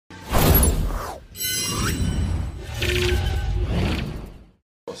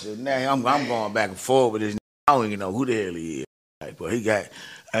So now I'm going back and forth with this. I don't even know who the hell he is. Like, but he got,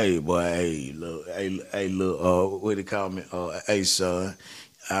 hey boy, look, what they call me? Hey son,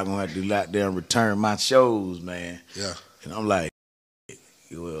 I'm gonna have to lock down return my shows, man. Yeah. And I'm like,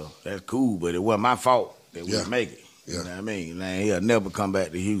 well, that's cool, but it wasn't my fault that we didn't make it. You know what I mean? Man, he'll never come back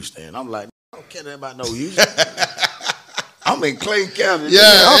to Houston. And I'm like, I don't care about no Houston. I'm in Clayton County.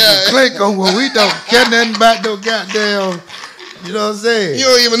 I'm from Clayton, where we don't care nothing about no goddamn. You know what I'm saying? You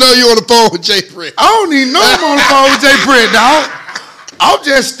don't even know you on the phone with Jay Prince. I don't even know I'm on the phone with Jay Prince, dog. I'm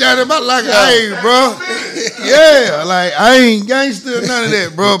just standing by like, hey, bro. Yeah, like, I ain't gangster, none of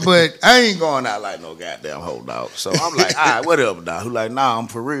that, bro. But I ain't going out like no goddamn hoe, dog. So I'm like, all right, whatever, dog. Who like, nah, I'm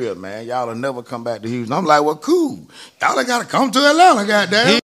for real, man. Y'all will never come back to Houston. I'm like, well, cool. Y'all ain't got to come to Atlanta,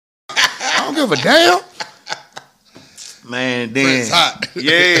 goddamn. I don't give a damn. Man, then. Prince hot.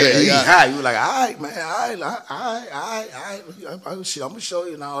 Yeah, he hot. He was like, all right, man, all right. I'm going to show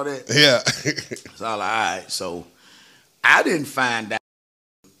you and all that. Yeah. So I was like, all right. So I didn't find out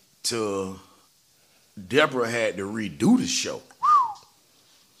till Deborah had to redo the show.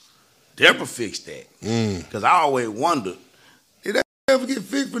 Deborah fixed that. Because I always wondered, did that ever get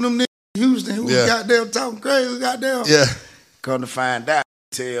fixed for them niggas in Houston who was goddamn talking crazy, goddamn? Yeah. Come to find out,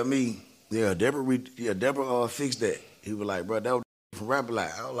 tell me, Deborah fixed that. He was like, bro, that was from Rapper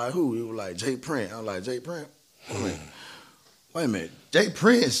Life. I was like, who? He was like, Jay Prince. I was like, Jay Prince? Wait a minute. Jay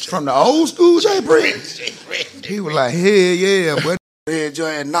Prince from the old school Jay Prince? He was like, hell yeah, but had your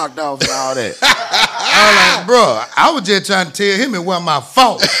ass knocked off and all that. I was like, bro, I was just trying to tell him it wasn't my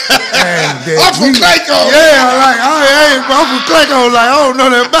fault. I'm from Clayco. Yeah, like, I'm from Clayco. Like, I don't know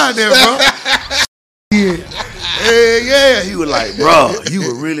that about that, bro. Yeah. He was like, bro, he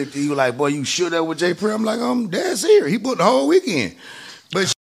was like, boy, you sure that with Jay Prince? I'm like, I'm dead serious. He booked the whole weekend.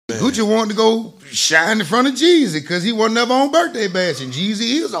 But Gucci wanted to go shine in front of Jeezy because he wasn't ever on birthday bash, and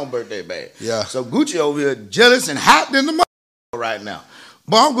Jeezy is on birthday bash. Yeah. So Gucci over here jealous and hot than the mother right now.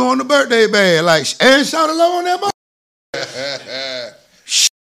 But I'm going to birthday bash. Like, and shot a low on that mother.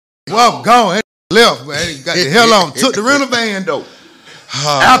 Well, I'm gone. Left, man. He got the hell on. Took the rental van, though.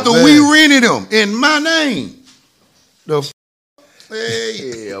 After we rented him in my name.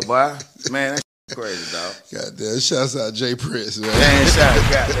 Yeah, boy. Man, that's crazy, dog. Goddamn, shouts out Jay Prince, man. Man, shout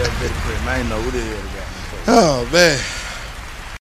out goddamn Jay Prince. I ain't know who the hell got me. Oh, man.